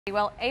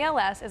Well,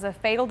 ALS is a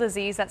fatal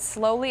disease that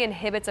slowly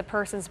inhibits a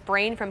person's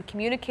brain from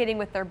communicating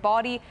with their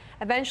body,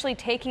 eventually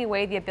taking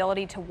away the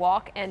ability to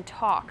walk and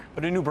talk.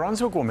 But a New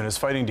Brunswick woman is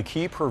fighting to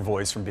keep her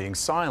voice from being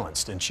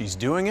silenced, and she's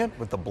doing it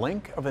with the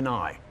blink of an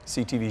eye.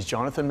 CTV's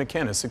Jonathan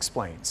McInnes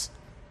explains.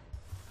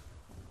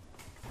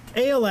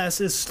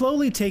 ALS is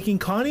slowly taking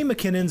Connie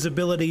McKinnon's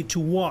ability to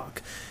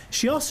walk.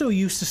 She also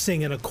used to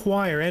sing in a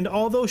choir, and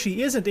although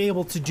she isn't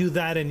able to do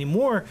that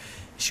anymore,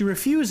 she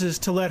refuses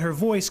to let her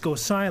voice go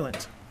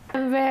silent.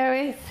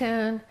 Very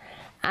soon,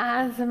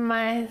 as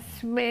my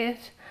speech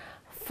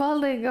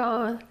fully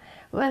goes,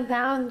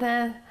 without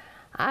this,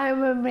 I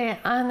would be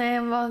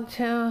unable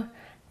to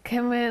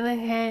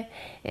communicate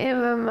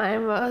even my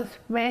most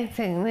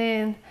basic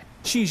needs.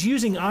 She's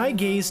using eye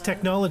gaze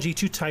technology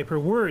to type her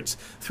words.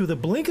 Through the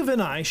blink of an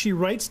eye, she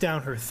writes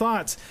down her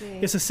thoughts.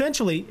 It's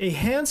essentially a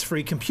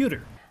hands-free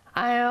computer.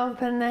 I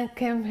open the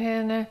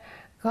computer,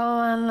 go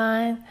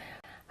online,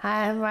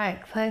 I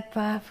right click,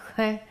 left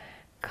click,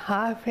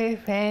 copy,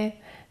 paste,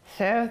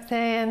 surf the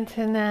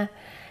internet,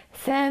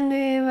 send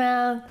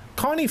emails.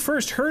 Connie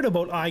first heard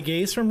about eye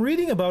gaze from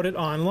reading about it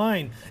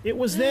online. It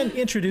was then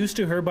introduced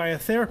to her by a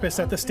therapist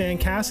at the Stan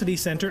Cassidy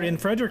Center in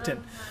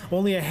Fredericton.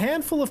 Only a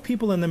handful of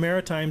people in the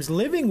Maritimes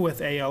living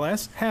with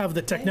ALS have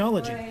the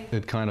technology.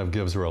 It kind of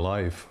gives her a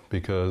life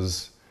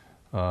because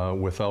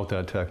without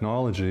that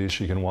technology,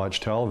 she can watch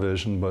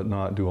television but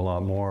not do a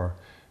lot more.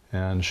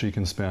 And she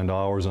can spend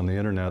hours on the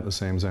internet the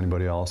same as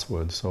anybody else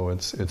would, so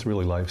it's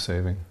really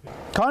life-saving.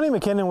 Connie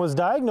McKinnon was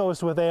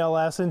diagnosed with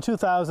ALS in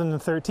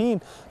 2013,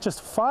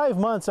 just 5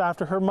 months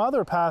after her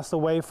mother passed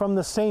away from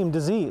the same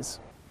disease.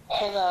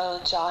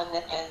 Hello,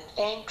 Jonathan.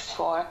 Thanks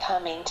for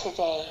coming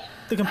today.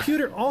 The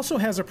computer also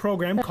has a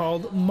program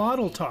called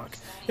Model Talk.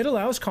 It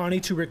allows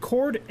Connie to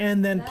record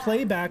and then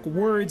play back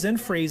words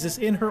and phrases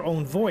in her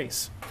own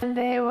voice.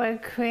 They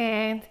would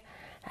create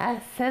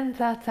a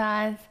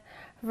synthesized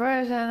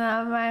version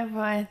of my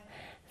voice,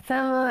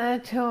 similar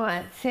to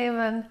what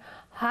Stephen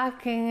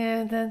Hawking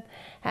uses,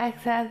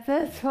 except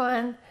this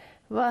one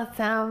will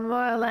sound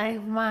more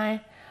like my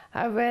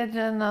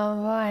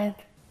original voice.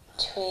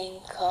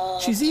 Twinkle,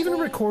 She's even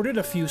recorded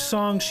a few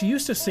songs she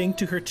used to sing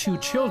to her 2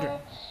 children.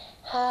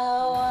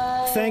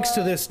 Thanks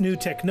to this new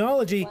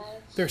technology,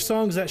 they're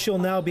songs that she'll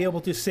now be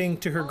able to sing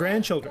to her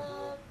grandchildren.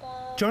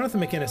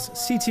 Jonathan McInnes,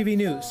 CTV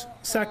News,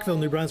 Sackville,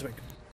 New Brunswick.